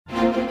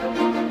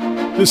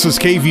This is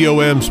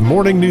KVOM's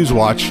Morning News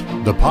Watch,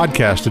 the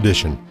podcast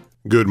edition.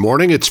 Good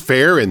morning. It's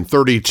Fair and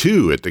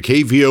 32 at the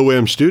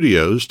KVOM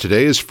studios.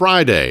 Today is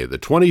Friday, the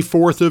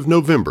 24th of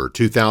November,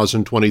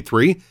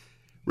 2023.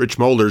 Rich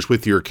Molders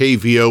with your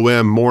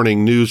KVOM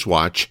Morning News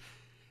Watch.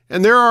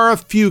 And there are a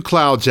few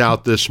clouds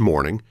out this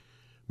morning,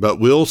 but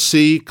we'll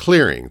see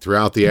clearing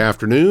throughout the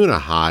afternoon, a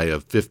high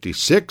of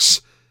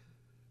 56.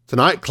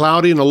 Tonight,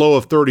 cloudy and a low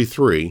of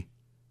 33.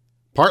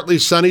 Partly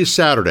sunny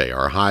Saturday,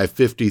 our high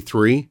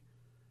 53.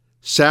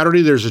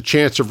 Saturday, there's a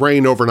chance of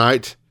rain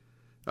overnight.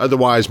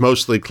 Otherwise,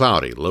 mostly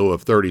cloudy, low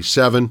of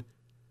 37.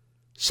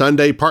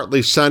 Sunday,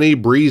 partly sunny,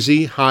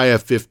 breezy, high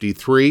of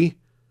 53.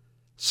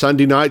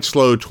 Sunday night,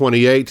 low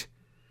 28.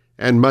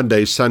 And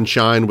Monday,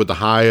 sunshine with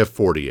a high of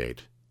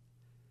 48.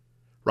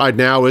 Right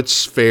now,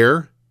 it's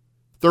fair,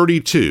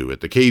 32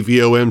 at the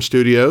KVOM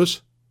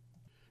studios.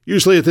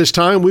 Usually at this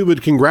time, we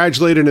would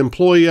congratulate an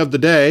employee of the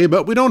day,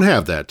 but we don't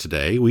have that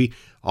today. We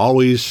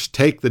always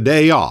take the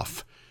day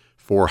off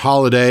for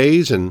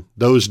holidays and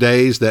those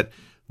days that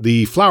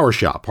the flower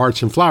shop,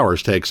 Hearts and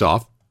Flowers, takes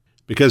off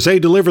because they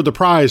deliver the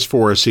prize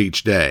for us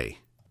each day.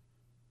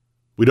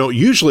 We don't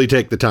usually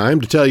take the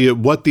time to tell you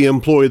what the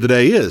employee of the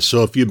day is,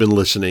 so if you've been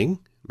listening,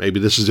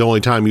 maybe this is the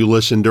only time you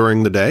listen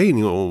during the day, and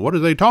you go, what are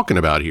they talking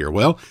about here?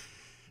 Well,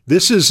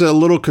 this is a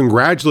little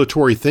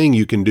congratulatory thing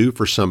you can do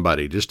for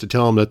somebody, just to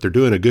tell them that they're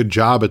doing a good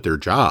job at their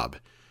job.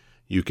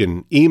 You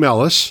can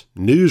email us,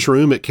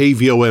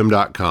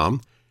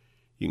 newsroom@kvom.com.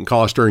 You can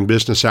call us during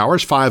business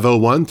hours,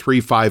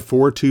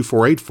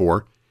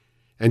 501-354-2484,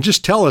 and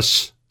just tell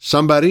us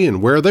somebody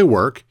and where they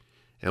work,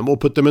 and we'll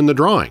put them in the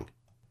drawing.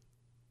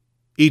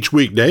 Each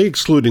weekday,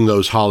 excluding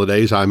those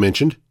holidays I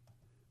mentioned,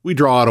 we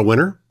draw out a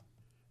winner,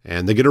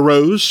 and they get a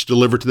rose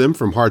delivered to them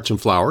from Hearts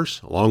and Flowers.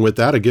 Along with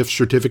that, a gift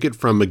certificate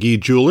from McGee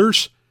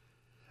Jewelers,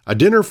 a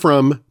dinner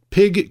from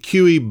Pig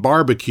Cuey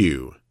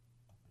Barbecue,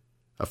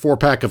 a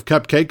 4-pack of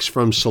cupcakes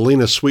from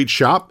Selena Sweet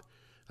Shop,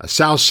 a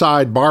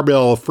Southside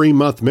Barbell free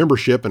month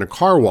membership, and a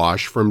car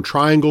wash from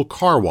Triangle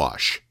Car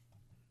Wash.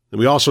 And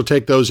we also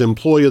take those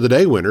Employee of the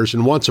Day winners,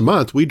 and once a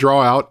month, we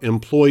draw out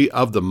Employee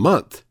of the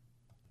Month.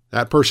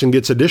 That person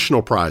gets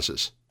additional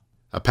prizes: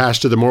 a pass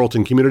to the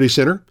Morrilton Community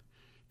Center,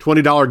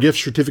 $20 gift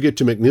certificate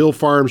to McNeil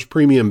Farms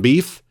Premium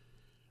Beef,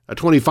 a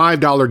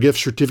 $25 gift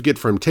certificate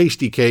from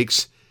Tasty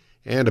Cakes,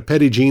 and a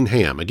Petit Jean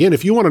ham. Again,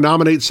 if you want to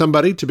nominate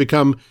somebody to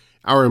become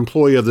our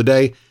Employee of the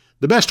Day,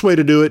 the best way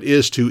to do it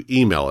is to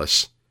email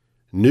us,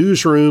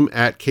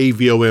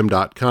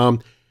 newsroom@kvom.com.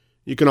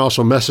 You can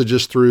also message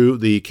us through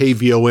the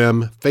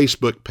KVOM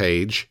Facebook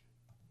page,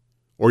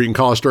 or you can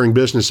call us during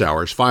business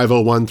hours,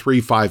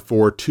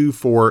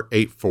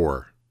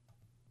 501-354-2484.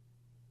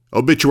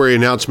 Obituary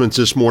announcements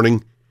this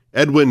morning.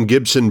 Edwin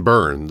Gibson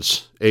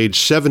Burns, age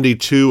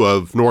 72,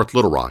 of North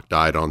Little Rock,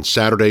 died on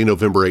Saturday,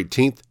 November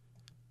 18th.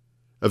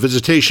 A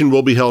visitation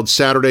will be held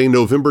Saturday,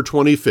 November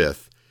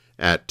 25th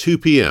at 2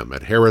 p.m.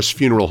 at Harris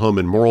Funeral Home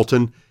in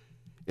Morrilton.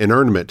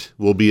 Interment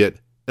will be at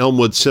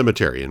Elmwood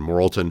Cemetery in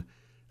Morrilton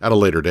at a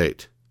later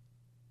date.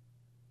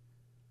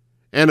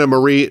 Anna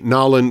Marie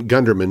Nolan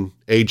Gunderman,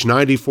 age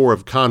 94,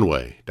 of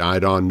Conway,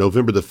 died on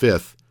November the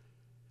 5th.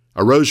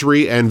 A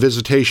rosary and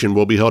visitation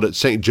will be held at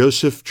St.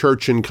 Joseph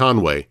Church in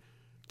Conway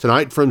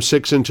tonight from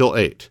 6 until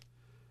 8.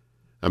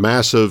 A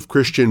Mass of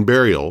Christian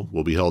burial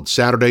will be held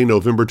Saturday,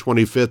 November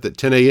 25th at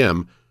 10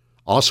 a.m.,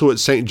 also at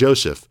St.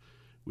 Joseph,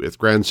 with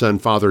grandson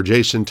Father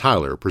Jason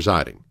Tyler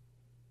presiding.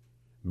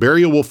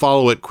 Burial will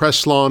follow at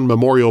Cresslawn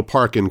Memorial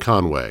Park in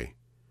Conway.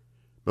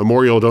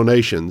 Memorial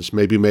donations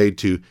may be made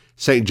to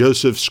St.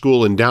 Joseph's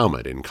School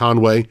Endowment in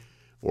Conway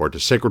or to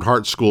Sacred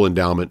Heart School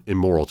Endowment in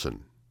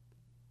Morrilton.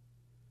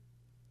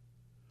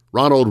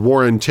 Ronald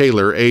Warren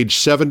Taylor, age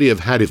 70,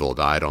 of Hattieville,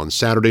 died on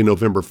Saturday,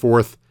 November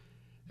 4th.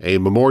 A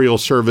memorial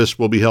service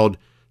will be held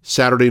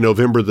Saturday,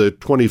 November the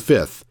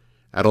 25th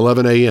at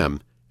 11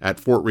 a.m.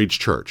 at Fort Reach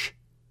Church.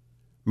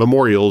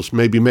 Memorials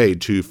may be made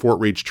to Fort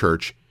Reach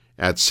Church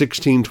at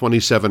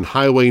 1627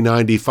 Highway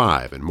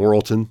 95 in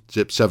Morrilton,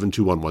 zip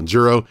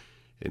 72110,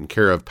 in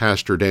care of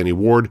Pastor Danny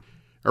Ward.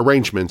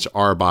 Arrangements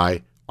are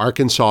by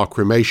Arkansas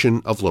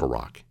Cremation of Little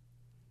Rock.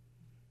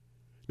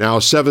 Now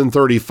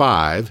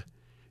 7:35.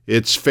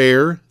 It's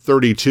fair,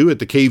 32 at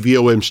the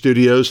KVOM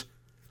studios.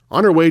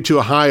 On our way to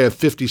a high of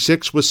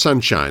 56 with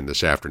sunshine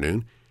this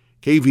afternoon.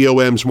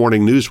 KVOM's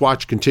Morning News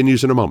Watch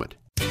continues in a moment.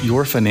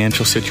 Your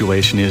financial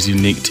situation is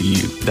unique to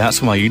you.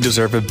 That's why you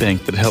deserve a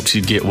bank that helps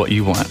you get what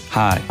you want.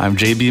 Hi, I'm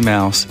JB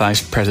Mouse,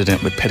 Vice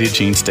President with Petit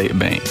Jean State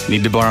Bank.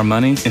 Need to borrow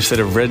money? Instead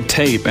of red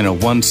tape and a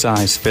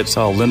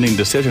one-size-fits-all lending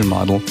decision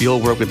model, you'll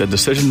work with a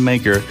decision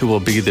maker who will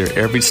be there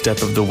every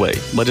step of the way.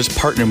 Let us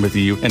partner with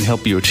you and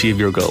help you achieve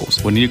your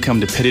goals. When you come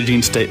to Petit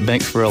Jean State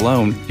Bank for a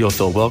loan, you'll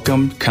feel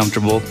welcomed,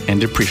 comfortable,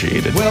 and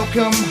appreciated.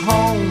 Welcome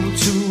home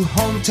to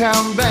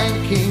hometown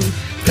banking.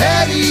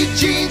 Petit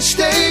Jean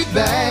State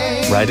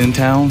Bank. Right in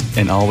town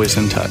and always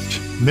in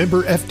touch.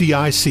 Member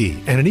FDIC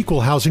and an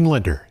equal housing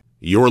lender.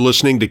 You're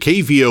listening to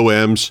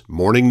KVOM's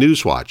Morning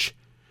News Watch.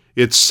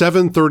 It's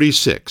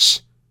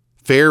 7:36,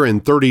 fair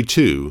and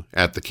 32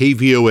 at the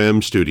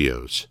KVOM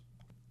studios.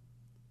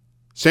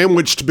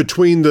 Sandwiched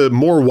between the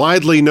more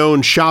widely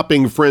known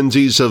shopping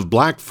frenzies of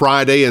Black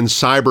Friday and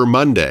Cyber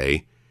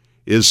Monday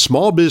is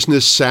Small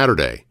Business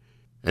Saturday,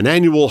 an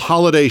annual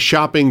holiday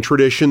shopping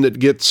tradition that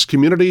gets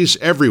communities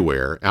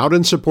everywhere out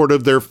in support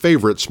of their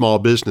favorite small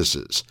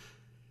businesses.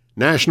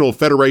 National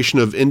Federation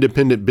of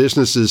Independent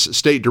Businesses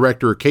State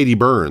Director Katie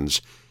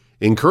Burns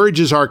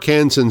encourages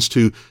Arkansans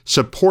to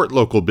support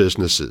local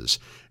businesses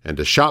and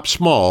to shop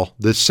small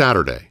this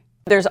Saturday.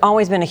 There's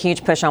always been a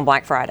huge push on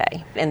Black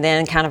Friday, and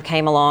then kind of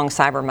came along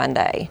Cyber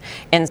Monday.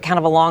 And kind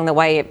of along the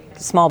way,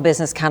 small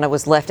business kind of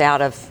was left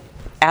out of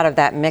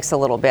that mix a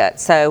little bit.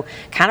 So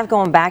kind of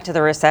going back to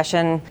the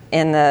recession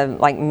in the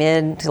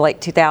mid to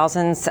late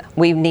 2000s,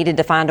 we needed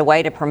to find a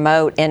way to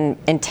promote and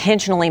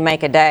intentionally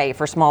make a day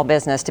for small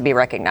business to be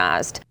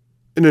recognized.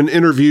 In an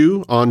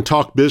interview on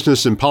Talk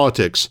Business and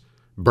Politics,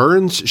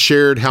 Burns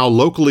shared how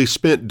locally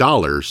spent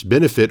dollars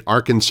benefit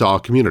Arkansas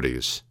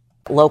communities.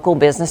 Local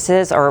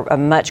businesses are a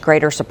much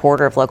greater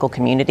supporter of local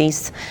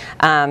communities.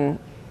 An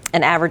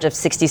average of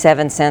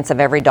 67 cents of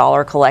every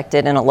dollar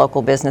collected in a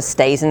local business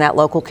stays in that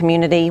local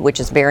community, which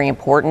is very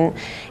important.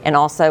 And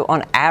also,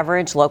 on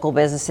average, local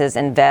businesses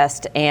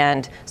invest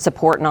and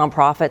support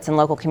nonprofits in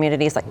local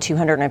communities like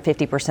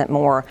 250%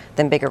 more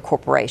than bigger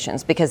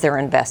corporations because they're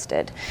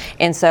invested.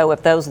 And so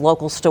if those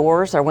local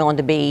stores are willing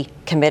to be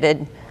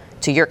committed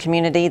to your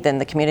community, then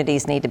the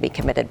communities need to be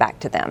committed back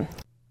to them.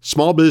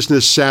 Small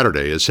Business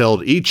Saturday is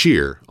held each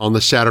year on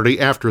the Saturday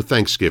after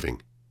Thanksgiving.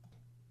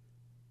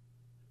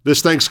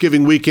 This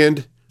Thanksgiving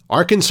weekend,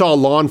 Arkansas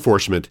law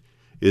enforcement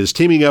is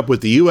teaming up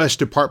with the U.S.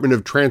 Department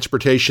of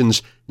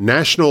Transportation's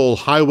National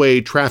Highway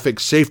Traffic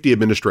Safety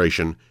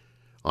Administration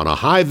on a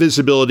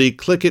high-visibility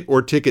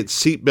click-it-or-ticket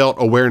seatbelt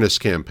awareness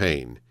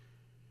campaign.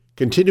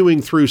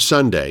 Continuing through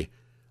Sunday,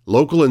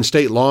 local and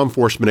state law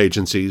enforcement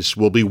agencies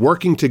will be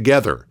working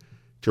together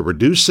to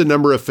reduce the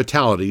number of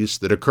fatalities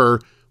that occur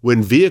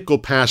when vehicle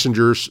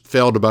passengers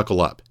fail to buckle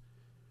up.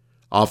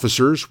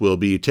 Officers will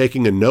be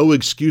taking a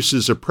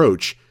no-excuses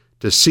approach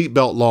to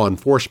seatbelt law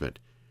enforcement,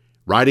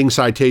 writing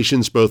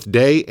citations both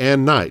day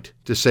and night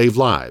to save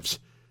lives.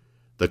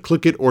 The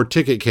Click It or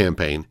Ticket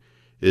campaign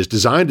is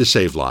designed to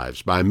save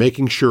lives by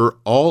making sure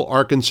all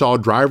Arkansas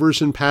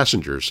drivers and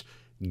passengers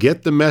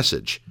get the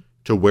message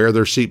to wear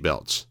their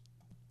seatbelts.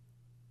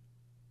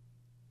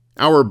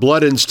 Our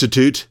Blood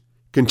Institute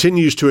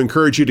continues to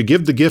encourage you to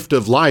give the gift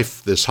of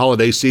life this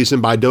holiday season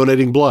by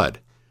donating blood.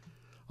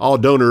 All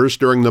donors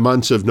during the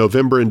months of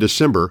November and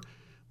December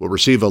will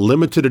receive a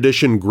limited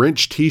edition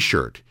Grinch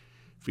t-shirt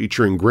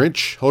featuring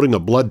Grinch holding a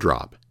blood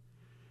drop.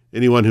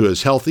 Anyone who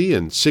is healthy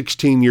and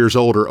 16 years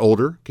old or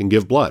older can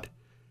give blood.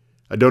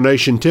 A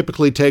donation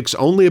typically takes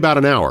only about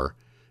an hour,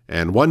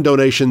 and one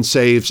donation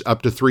saves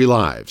up to 3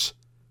 lives.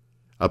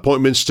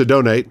 Appointments to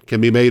donate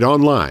can be made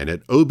online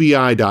at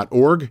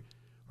obi.org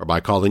or by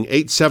calling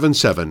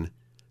 877-340-8777.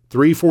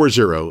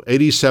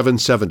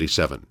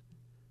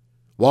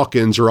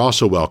 Walk-ins are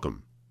also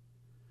welcome.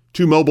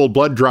 2 mobile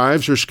blood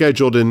drives are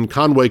scheduled in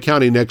Conway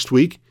County next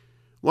week,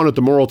 one at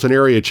the Morrilton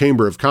Area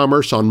Chamber of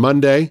Commerce on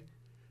Monday,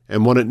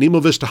 and one at Nemo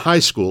Vista High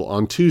School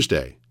on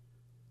Tuesday.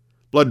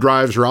 Blood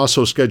drives are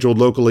also scheduled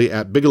locally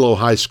at Bigelow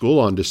High School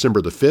on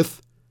December the 5th,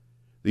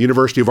 the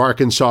University of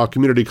Arkansas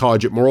Community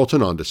College at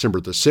Morrilton on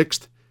December the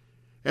 6th,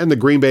 and the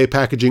Green Bay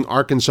Packaging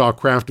Arkansas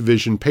Craft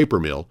Division Paper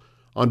Mill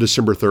on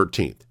December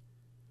 13th.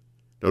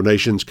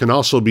 Donations can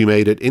also be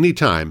made at any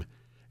time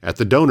at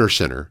the Donor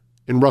Center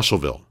in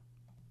Russellville.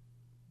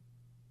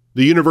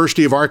 The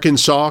University of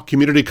Arkansas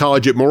Community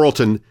College at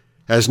Morrilton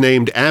has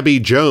named Abby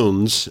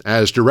Jones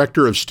as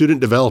Director of Student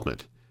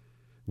Development.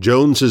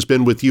 Jones has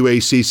been with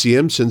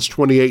UACCM since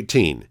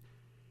 2018,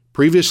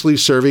 previously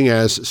serving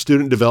as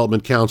Student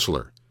Development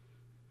Counselor.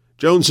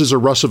 Jones is a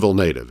Russellville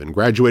native and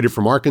graduated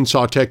from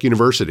Arkansas Tech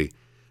University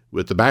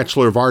with the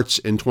Bachelor of Arts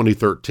in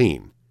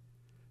 2013.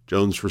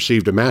 Jones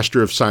received a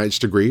Master of Science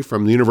degree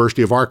from the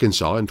University of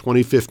Arkansas in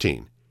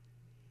 2015.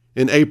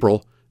 In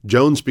April,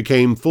 Jones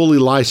became fully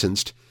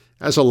licensed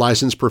as a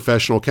licensed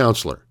professional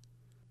counselor.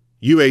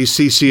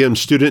 UACCM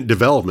Student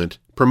Development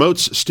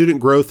promotes student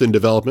growth and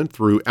development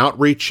through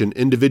outreach and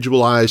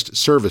individualized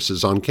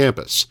services on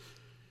campus.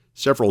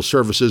 Several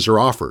services are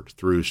offered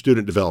through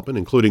student development,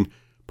 including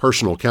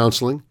personal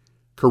counseling,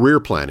 career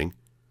planning,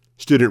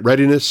 student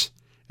readiness,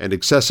 and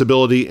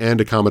accessibility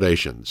and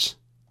accommodations.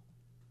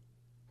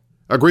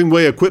 A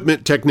Greenway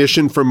equipment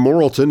technician from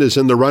Morrilton is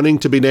in the running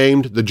to be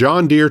named the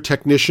John Deere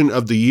Technician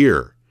of the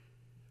Year.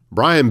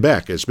 Brian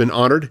Beck has been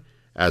honored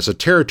as a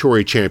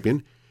territory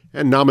champion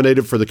and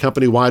nominated for the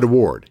company-wide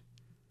award.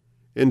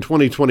 In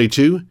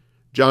 2022,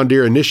 John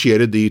Deere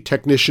initiated the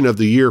Technician of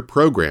the Year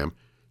program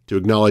to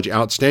acknowledge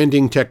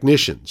outstanding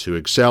technicians who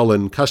excel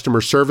in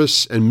customer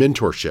service and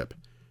mentorship.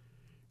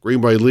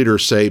 Greenway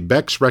leaders say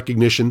Beck's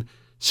recognition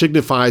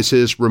signifies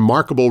his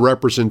remarkable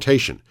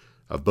representation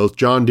of both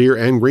John Deere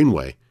and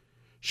Greenway,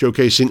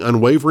 showcasing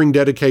unwavering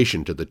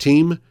dedication to the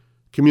team,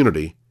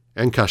 community,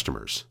 and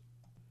customers.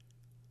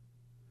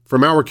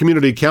 From our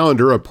community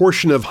calendar, a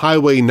portion of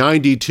Highway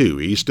 92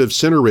 east of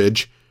Center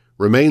Ridge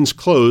remains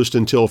closed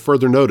until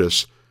further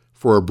notice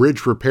for a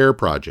bridge repair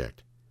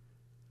project.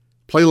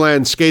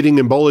 Playland Skating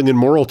and Bowling in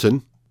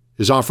Morrilton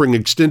is offering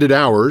extended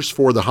hours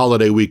for the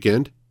holiday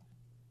weekend.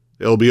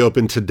 They'll be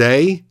open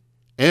today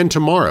and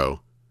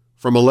tomorrow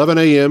from 11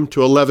 a.m.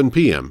 to 11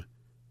 p.m.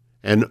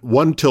 and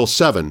 1 till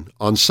 7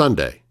 on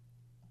Sunday.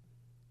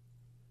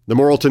 The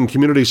Morrilton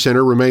Community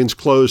Center remains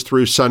closed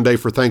through Sunday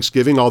for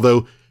Thanksgiving,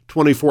 although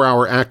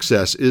 24-hour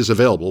access is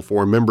available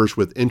for members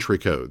with entry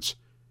codes.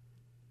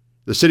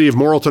 The City of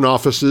Morrilton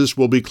offices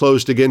will be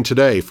closed again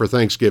today for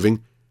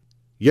Thanksgiving.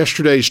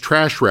 Yesterday's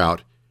trash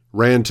route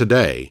ran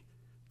today.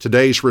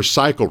 Today's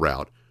recycle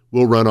route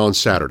will run on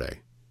Saturday.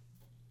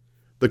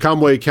 The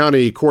Conway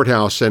County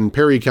Courthouse and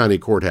Perry County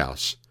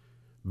Courthouse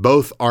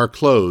both are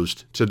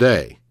closed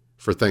today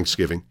for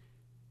Thanksgiving.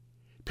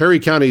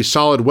 Perry County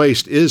Solid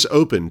Waste is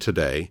open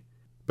today,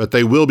 but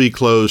they will be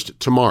closed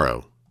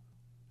tomorrow.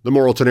 The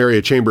Morrilton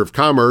Area Chamber of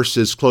Commerce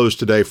is closed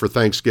today for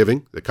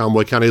Thanksgiving. The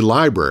Conway County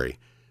Library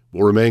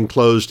will remain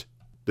closed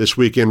this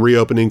weekend,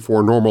 reopening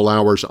for normal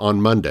hours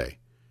on Monday.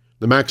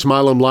 The Max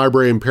Milam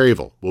Library in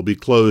Perryville will be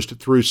closed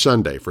through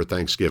Sunday for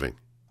Thanksgiving.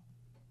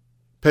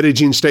 Petit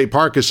Jean State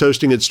Park is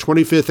hosting its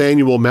 25th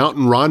annual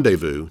Mountain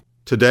Rendezvous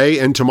today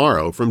and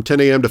tomorrow from 10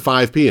 a.m. to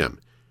 5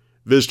 p.m.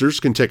 Visitors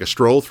can take a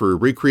stroll through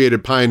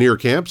recreated pioneer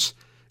camps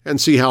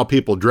and see how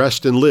people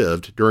dressed and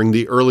lived during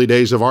the early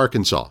days of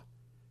Arkansas.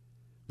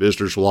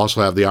 Visitors will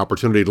also have the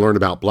opportunity to learn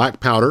about black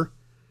powder,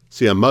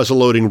 see a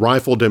muzzle-loading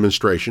rifle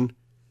demonstration,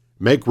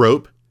 make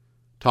rope,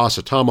 toss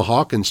a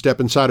tomahawk, and step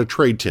inside a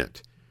trade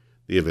tent.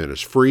 The event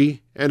is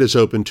free and is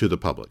open to the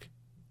public.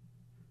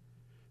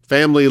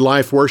 Family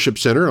Life Worship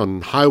Center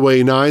on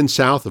Highway 9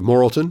 south of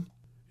Morrilton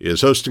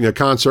is hosting a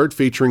concert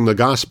featuring the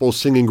gospel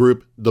singing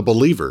group The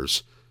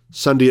Believers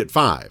Sunday at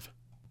 5.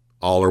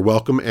 All are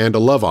welcome and a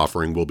love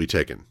offering will be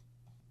taken.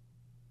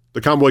 The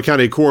Conway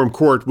County Quorum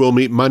Court will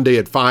meet Monday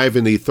at 5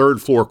 in the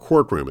third-floor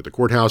courtroom at the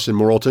courthouse in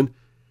Morrilton.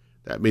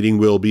 That meeting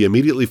will be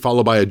immediately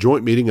followed by a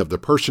joint meeting of the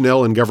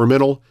Personnel and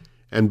Governmental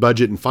and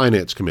Budget and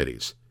Finance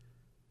Committees.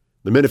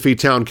 The Menifee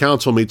Town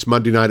Council meets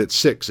Monday night at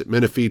 6 at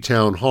Menifee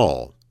Town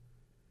Hall.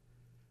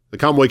 The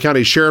Conway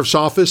County Sheriff's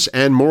Office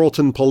and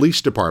Morrilton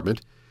Police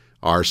Department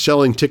are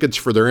selling tickets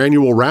for their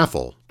annual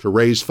raffle to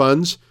raise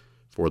funds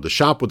for the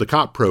Shop with the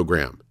Cop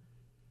program.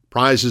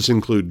 Prizes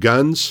include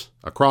guns,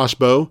 a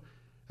crossbow,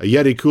 a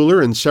Yeti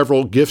cooler, and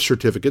several gift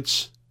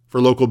certificates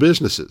for local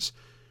businesses.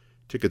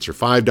 Tickets are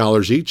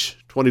 $5 each,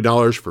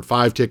 $20 for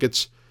 5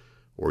 tickets,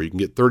 or you can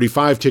get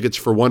 35 tickets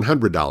for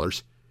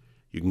 $100.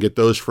 You can get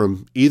those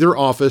from either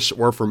office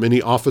or from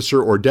any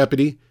officer or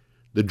deputy.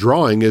 The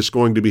drawing is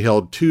going to be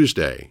held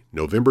Tuesday,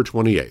 November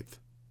 28th.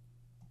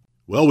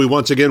 Well, we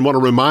once again want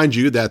to remind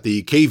you that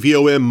the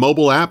KVOM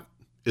mobile app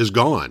is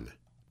gone.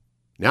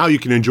 Now you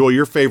can enjoy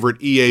your favorite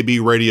EAB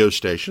radio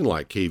station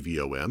like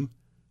KVOM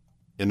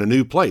in a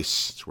new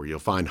place. It's where you'll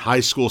find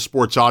high school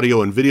sports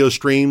audio and video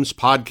streams,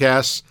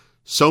 podcasts,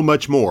 so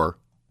much more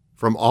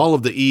from all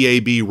of the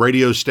EAB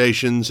radio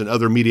stations and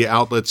other media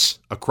outlets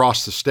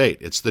across the state.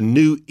 It's the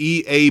new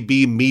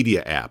EAB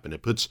Media app, and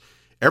it puts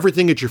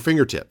everything at your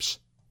fingertips.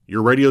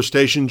 Your radio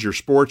stations, your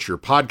sports, your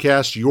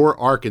podcasts, your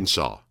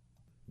Arkansas.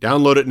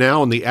 Download it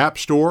now in the App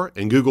Store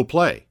and Google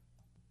Play.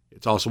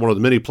 It's also one of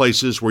the many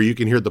places where you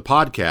can hear the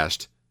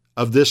podcast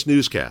of this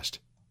newscast.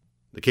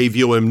 The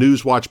KVOM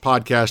NewsWatch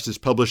podcast is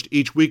published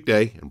each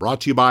weekday and brought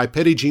to you by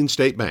Petit Jean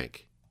State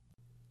Bank.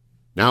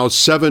 Now it's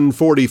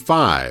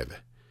 7:45.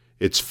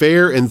 It's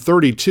fair and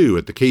 32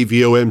 at the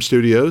KVOM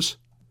studios.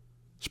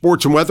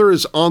 Sports and weather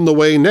is on the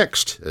way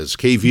next as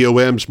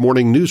KVOM's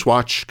Morning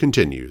Newswatch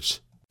continues.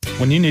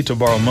 When you need to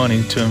borrow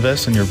money to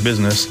invest in your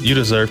business, you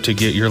deserve to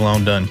get your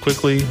loan done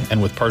quickly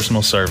and with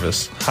personal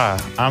service. Hi,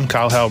 I'm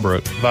Kyle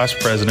Halbrook, Vice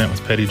President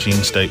with Petit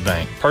Jean State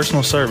Bank.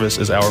 Personal service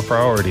is our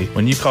priority.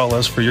 When you call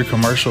us for your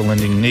commercial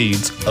lending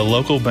needs, a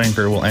local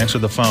banker will answer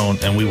the phone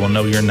and we will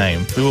know your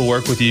name. We will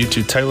work with you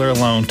to tailor a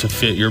loan to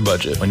fit your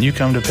budget. When you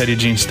come to Petit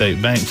Jean State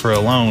Bank for a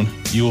loan,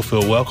 you will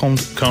feel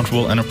welcomed,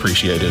 comfortable, and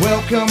appreciated.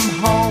 Welcome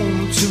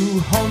home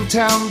to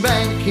hometown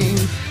banking.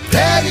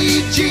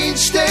 Petit Jean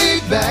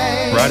State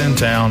Bank. Right in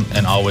town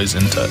and always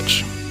in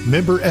touch.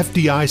 Member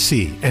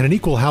FDIC and an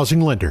equal housing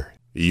lender.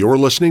 You're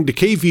listening to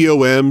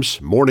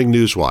KVOM's Morning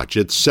Newswatch.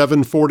 It's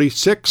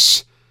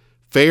 7:46,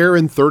 fair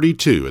and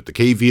 32 at the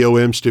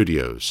KVOM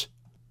studios.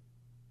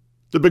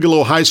 The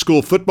Bigelow High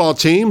School football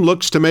team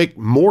looks to make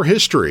more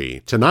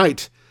history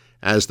tonight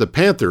as the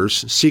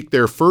Panthers seek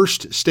their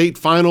first state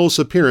finals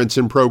appearance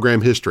in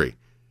program history.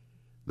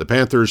 The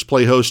Panthers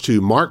play host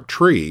to Mark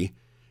Tree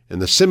in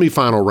the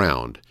semifinal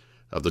round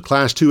of the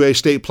Class 2A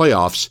state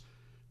playoffs,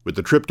 with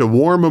the trip to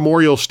War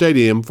Memorial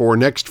Stadium for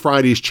next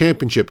Friday's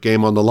championship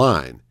game on the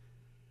line.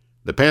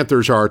 The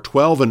Panthers are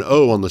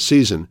 12-0 on the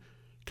season,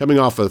 coming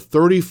off a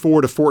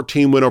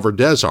 34-14 win over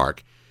Des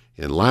Arc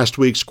in last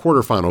week's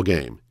quarterfinal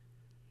game.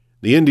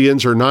 The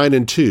Indians are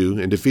 9-2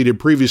 and defeated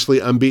previously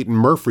unbeaten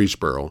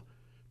Murfreesboro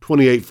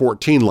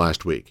 28-14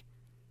 last week.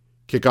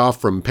 Kickoff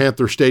from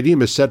Panther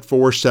Stadium is set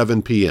for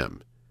 7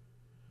 p.m.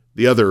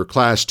 The other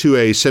Class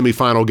 2A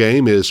semifinal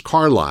game is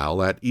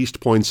Carlisle at East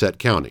Poinsett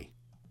County.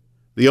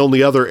 The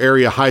only other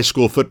area high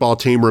school football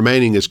team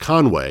remaining is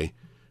Conway,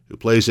 who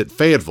plays at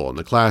Fayetteville in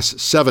the Class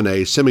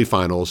 7A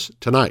semifinals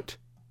tonight.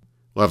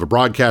 We'll have a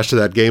broadcast of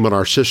that game on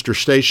our sister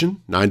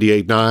station,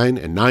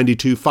 98.9 and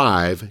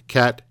 92.5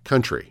 Cat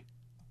Country.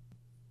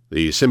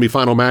 The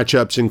semifinal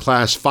matchups in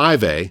Class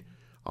 5A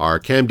are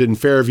Camden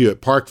Fairview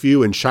at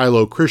Parkview and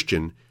Shiloh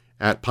Christian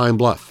at Pine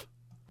Bluff.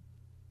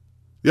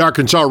 The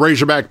Arkansas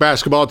Razorback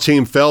basketball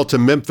team fell to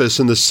Memphis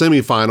in the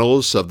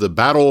semifinals of the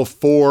Battle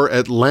for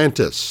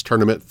Atlantis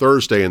tournament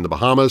Thursday in the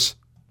Bahamas.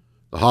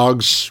 The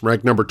Hogs,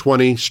 ranked number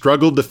 20,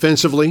 struggled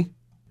defensively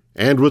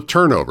and with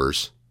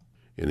turnovers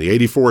in the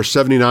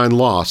 84-79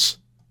 loss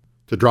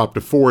to drop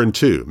to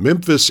 4-2.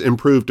 Memphis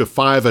improved to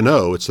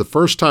 5-0. It's the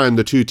first time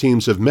the two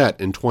teams have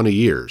met in 20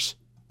 years.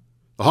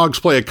 The Hogs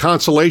play a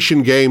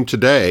consolation game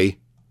today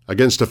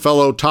against a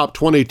fellow top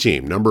 20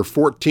 team, number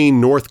 14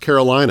 North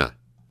Carolina.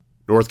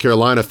 North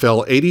Carolina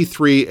fell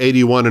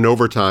 83-81 in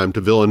overtime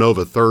to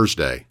Villanova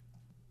Thursday.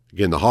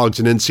 Again, the Hogs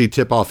and NC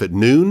tip-off at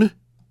noon.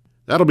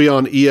 That'll be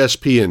on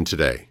ESPN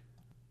today.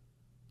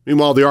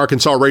 Meanwhile, the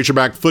Arkansas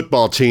Razorback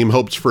football team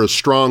hopes for a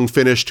strong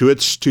finish to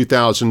its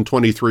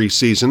 2023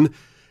 season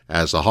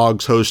as the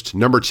Hogs host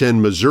number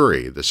 10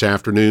 Missouri this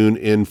afternoon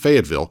in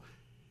Fayetteville.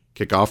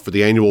 Kickoff for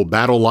the annual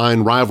Battle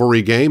Line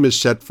rivalry game is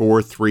set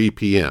for 3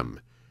 p.m.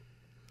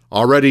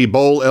 Already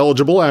bowl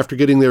eligible after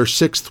getting their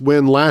 6th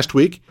win last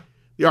week,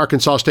 the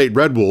Arkansas State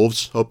Red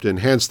Wolves hope to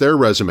enhance their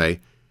resume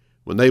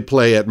when they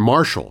play at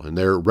Marshall in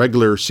their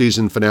regular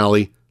season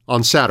finale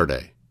on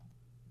Saturday.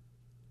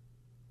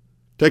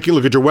 Taking a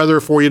look at your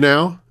weather for you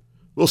now.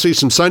 We'll see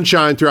some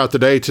sunshine throughout the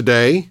day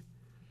today.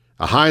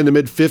 A high in the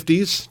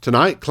mid-50s.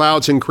 Tonight,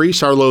 clouds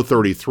increase, our low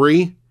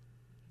 33.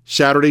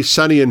 Saturday,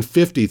 sunny and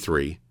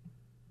 53.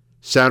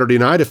 Saturday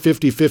night, a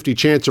 50-50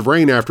 chance of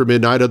rain after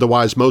midnight,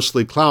 otherwise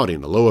mostly cloudy, a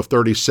low of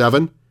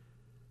 37.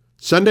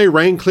 Sunday,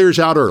 rain clears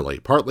out early,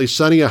 partly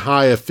sunny, a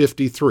high of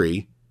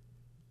 53.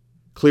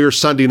 Clear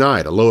Sunday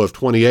night, a low of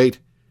 28.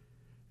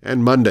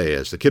 And Monday,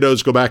 as the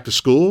kiddos go back to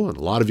school, and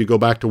a lot of you go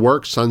back to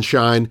work,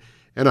 sunshine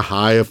and a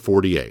high of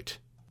 48.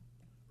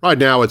 Right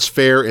now, it's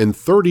fair and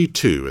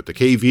 32 at the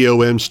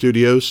KVOM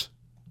studios.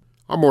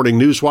 Our morning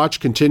news watch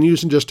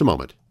continues in just a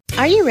moment.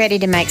 Are you ready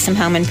to make some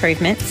home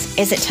improvements?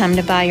 Is it time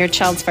to buy your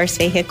child's first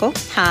vehicle?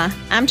 Hi,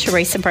 I'm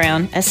Teresa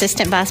Brown,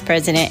 Assistant Vice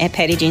President at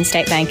Petty Jean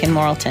State Bank in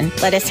Morrilton.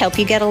 Let us help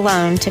you get a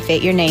loan to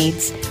fit your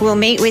needs. We'll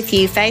meet with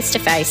you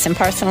face-to-face and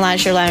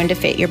personalize your loan to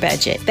fit your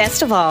budget.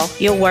 Best of all,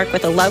 you'll work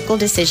with a local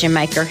decision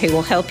maker who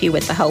will help you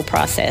with the whole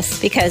process.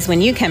 Because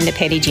when you come to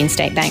Petty Jean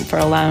State Bank for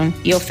a loan,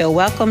 you'll feel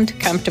welcomed,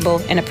 comfortable,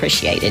 and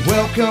appreciated.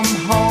 Welcome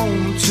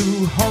home to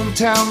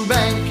hometown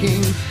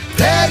banking.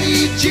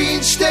 Petty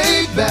Jean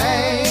State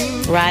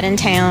Bank. Right in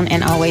town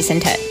and always in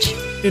touch.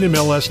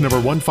 NMLS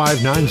number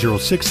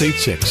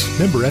 1590686,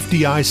 member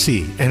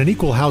FDIC, and an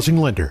equal housing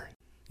lender.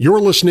 You're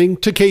listening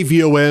to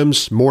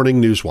KVOM's Morning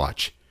News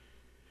Watch.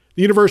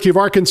 The University of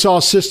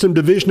Arkansas System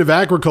Division of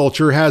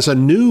Agriculture has a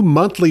new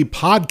monthly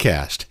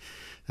podcast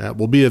that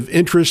will be of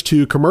interest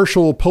to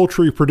commercial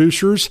poultry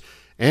producers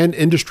and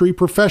industry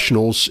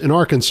professionals in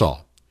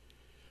Arkansas.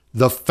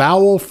 The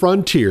Fowl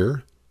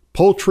Frontier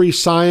Poultry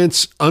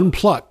Science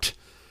Unplugged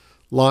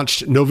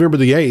launched November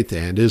the 8th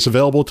and is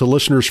available to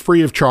listeners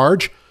free of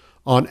charge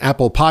on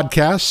Apple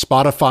Podcasts,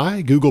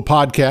 Spotify, Google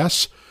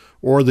Podcasts,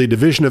 or the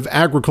Division of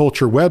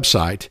Agriculture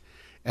website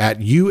at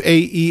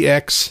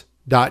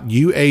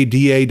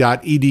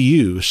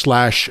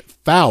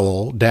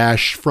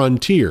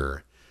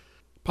uaex.uada.edu/fowl-frontier.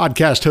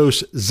 Podcast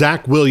host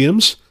Zach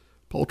Williams,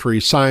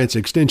 Poultry Science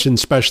Extension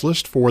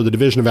Specialist for the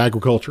Division of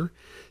Agriculture,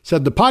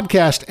 said the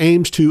podcast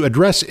aims to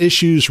address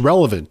issues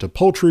relevant to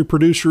poultry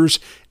producers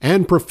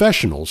and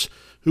professionals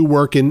who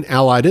work in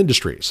allied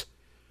industries.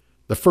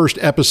 The first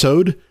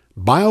episode,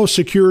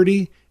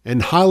 Biosecurity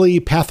and Highly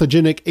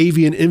Pathogenic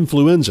Avian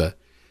Influenza,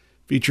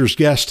 features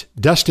guest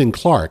Dustin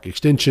Clark,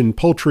 Extension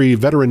Poultry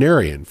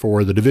Veterinarian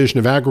for the Division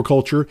of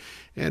Agriculture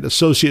and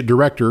Associate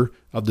Director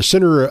of the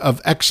Center of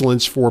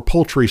Excellence for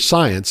Poultry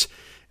Science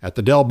at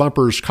the Dell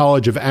Bumpers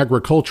College of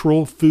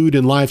Agricultural, Food,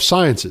 and Life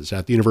Sciences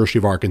at the University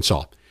of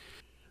Arkansas.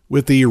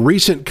 With the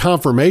recent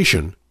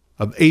confirmation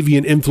of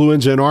avian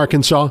influenza in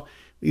Arkansas,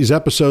 these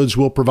episodes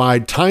will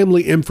provide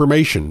timely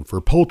information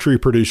for poultry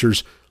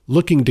producers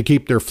looking to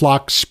keep their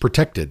flocks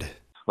protected.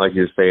 Like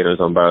you were saying, it was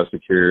on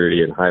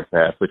biosecurity and high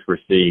path, which we're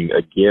seeing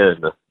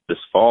again this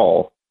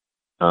fall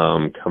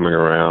coming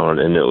around.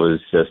 And it was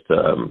just,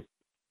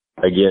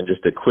 again,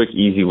 just a quick,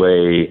 easy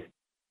way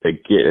to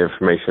get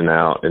information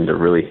out and to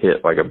really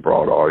hit like a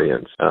broad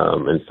audience.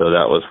 And so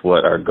that was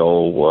what our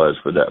goal was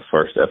for that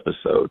first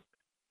episode.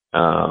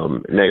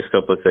 Next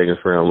couple of things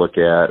we're going to look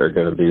at are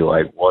going to be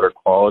like water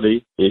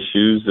quality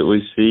issues that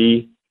we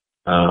see.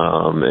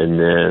 And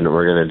then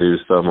we're going to do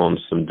some on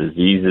some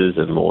diseases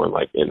and more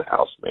like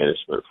in-house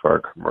management for our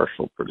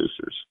commercial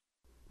producers.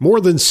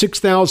 More than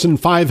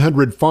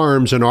 6,500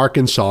 farms in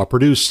Arkansas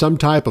produce some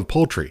type of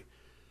poultry.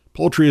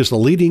 Poultry is the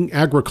leading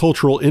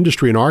agricultural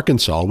industry in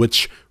Arkansas,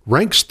 which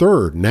ranks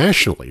third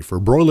nationally for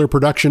broiler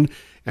production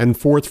and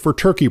fourth for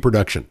turkey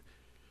production.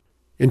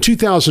 In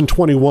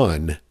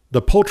 2021,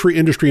 the poultry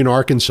industry in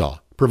Arkansas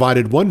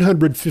provided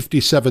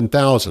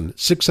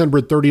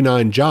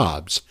 157,639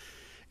 jobs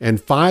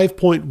and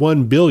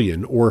 $5.1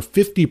 billion, or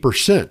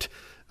 50%,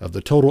 of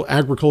the total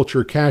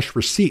agriculture cash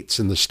receipts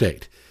in the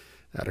state.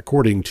 That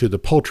according to the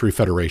Poultry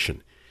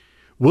Federation.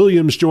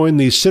 Williams joined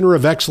the Center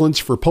of Excellence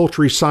for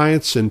Poultry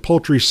Science and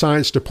Poultry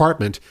Science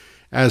Department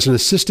as an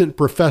assistant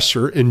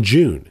professor in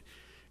June.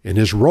 In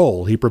his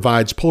role, he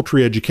provides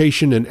poultry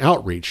education and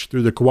outreach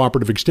through the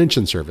Cooperative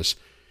Extension Service,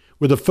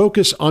 with a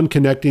focus on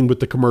connecting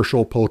with the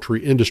commercial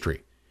poultry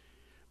industry.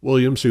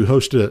 Williams, who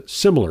hosted a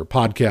similar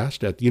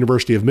podcast at the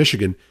University of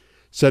Michigan,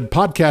 said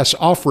podcasts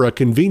offer a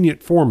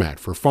convenient format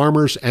for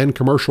farmers and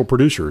commercial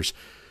producers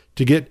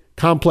to get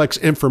complex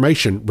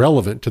information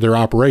relevant to their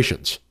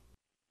operations.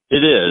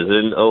 It is,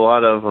 and a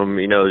lot of them,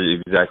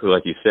 exactly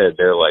like you said,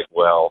 they're like,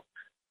 well,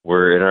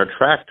 we're in our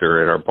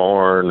tractor, in our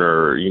barn,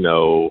 or,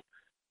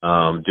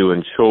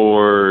 doing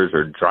chores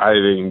or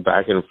driving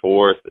back and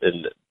forth,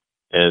 and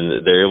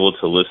they're able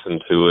to listen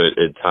to it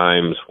at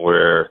times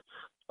where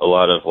a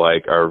lot of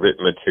like our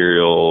written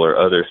material or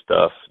other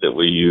stuff that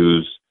we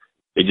use,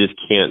 they just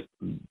can't,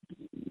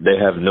 they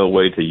have no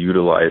way to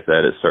utilize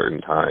that at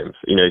certain times.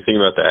 You think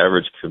about the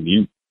average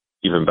commute,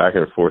 even back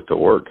and forth to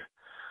work.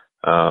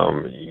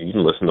 You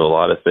can listen to a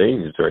lot of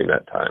things during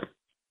that time.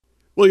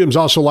 Williams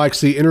also likes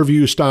the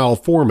interview-style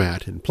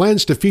format and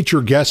plans to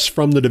feature guests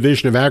from the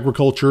Division of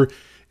Agriculture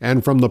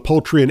and from the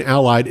poultry and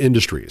allied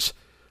industries.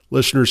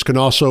 Listeners can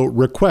also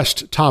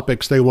request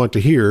topics they want to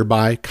hear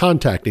by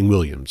contacting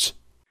Williams.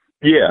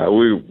 Yeah,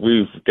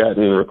 we've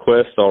gotten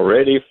requests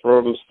already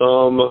from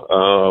some.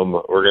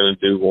 We're going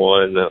to do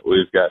one.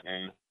 We've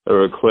gotten a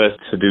request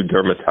to do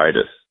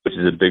dermatitis, which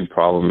is a big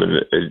problem, and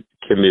it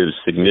can be a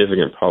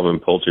significant problem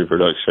in poultry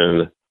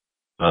production.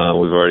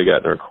 We've already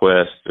gotten a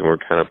request, and we're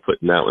kind of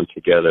putting that one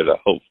together to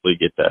hopefully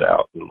get that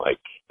out in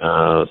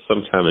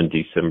sometime in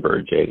December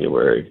or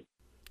January.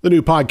 The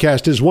new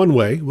podcast is one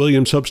way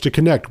Williams hopes to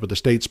connect with the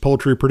state's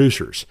poultry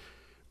producers.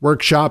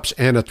 Workshops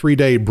and a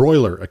 3-day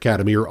broiler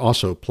academy are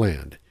also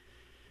planned.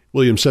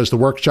 Williams says the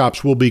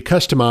workshops will be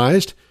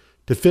customized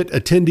to fit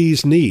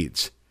attendees'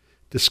 needs.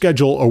 To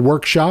schedule a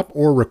workshop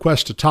or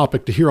request a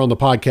topic to hear on the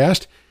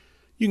podcast,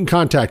 you can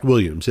contact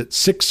Williams at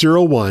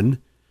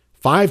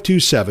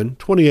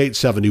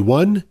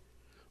 601-527-2871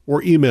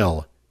 or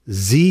email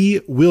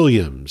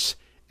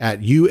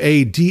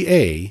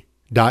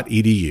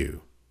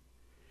zwilliams@uada.edu.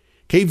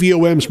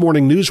 KVOM's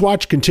Morning News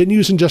Watch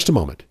continues in just a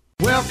moment.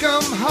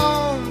 Welcome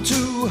home to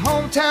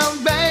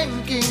hometown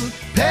banking,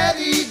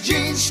 Petit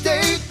Jean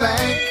State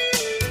Bank.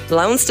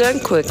 Loans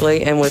done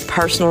quickly and with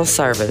personal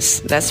service.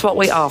 That's what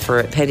we offer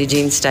at Petit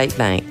Jean State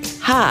Bank.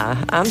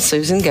 Hi, I'm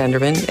Susan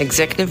Gunderman,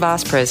 Executive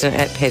Vice President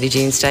at Petit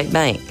Jean State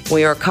Bank.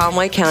 We are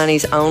Conway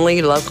County's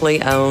only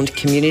locally owned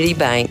community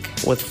bank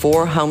with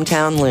 4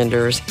 hometown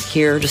lenders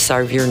here to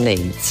serve your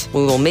needs.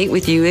 We will meet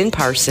with you in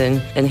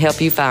person and help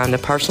you find a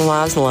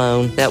personalized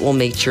loan that will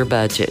meet your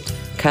budget.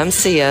 Come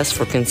see us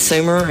for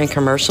consumer and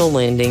commercial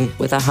lending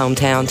with a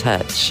hometown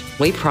touch.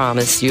 We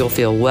promise you'll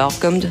feel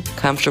welcomed,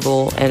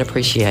 comfortable, and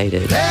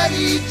appreciated.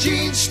 Petit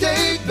Jean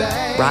State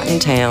Bank. Right in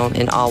town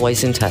and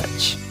always in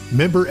touch.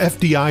 Member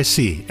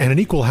FDIC and an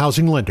equal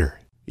housing lender.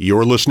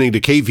 You're listening to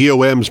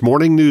KVOM's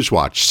Morning News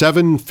Watch,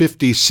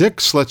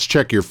 7:56. Let's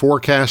check your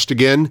forecast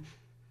again.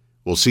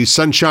 We'll see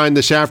sunshine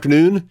this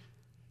afternoon,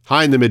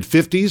 high in the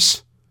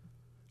mid-50s.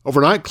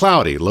 Overnight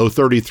cloudy, low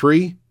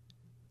 33.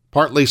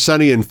 Partly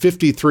sunny and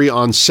 53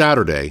 on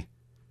Saturday.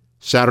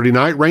 Saturday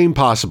night, rain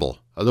possible.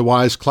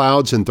 Otherwise,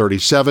 clouds and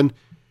 37.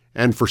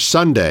 And for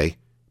Sunday,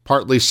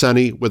 partly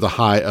sunny with a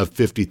high of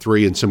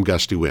 53 and some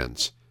gusty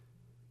winds.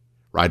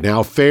 Right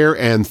now, fair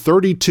and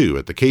 32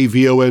 at the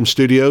KVOM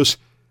studios.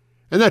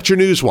 And that's your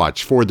News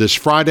Watch for this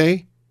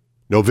Friday,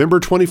 November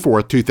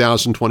 24th,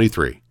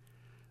 2023.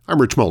 I'm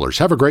Rich Mollers.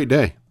 Have a great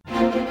day.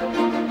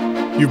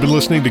 You've been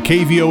listening to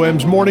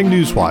KVOM's Morning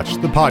News Watch,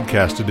 the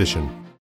podcast edition.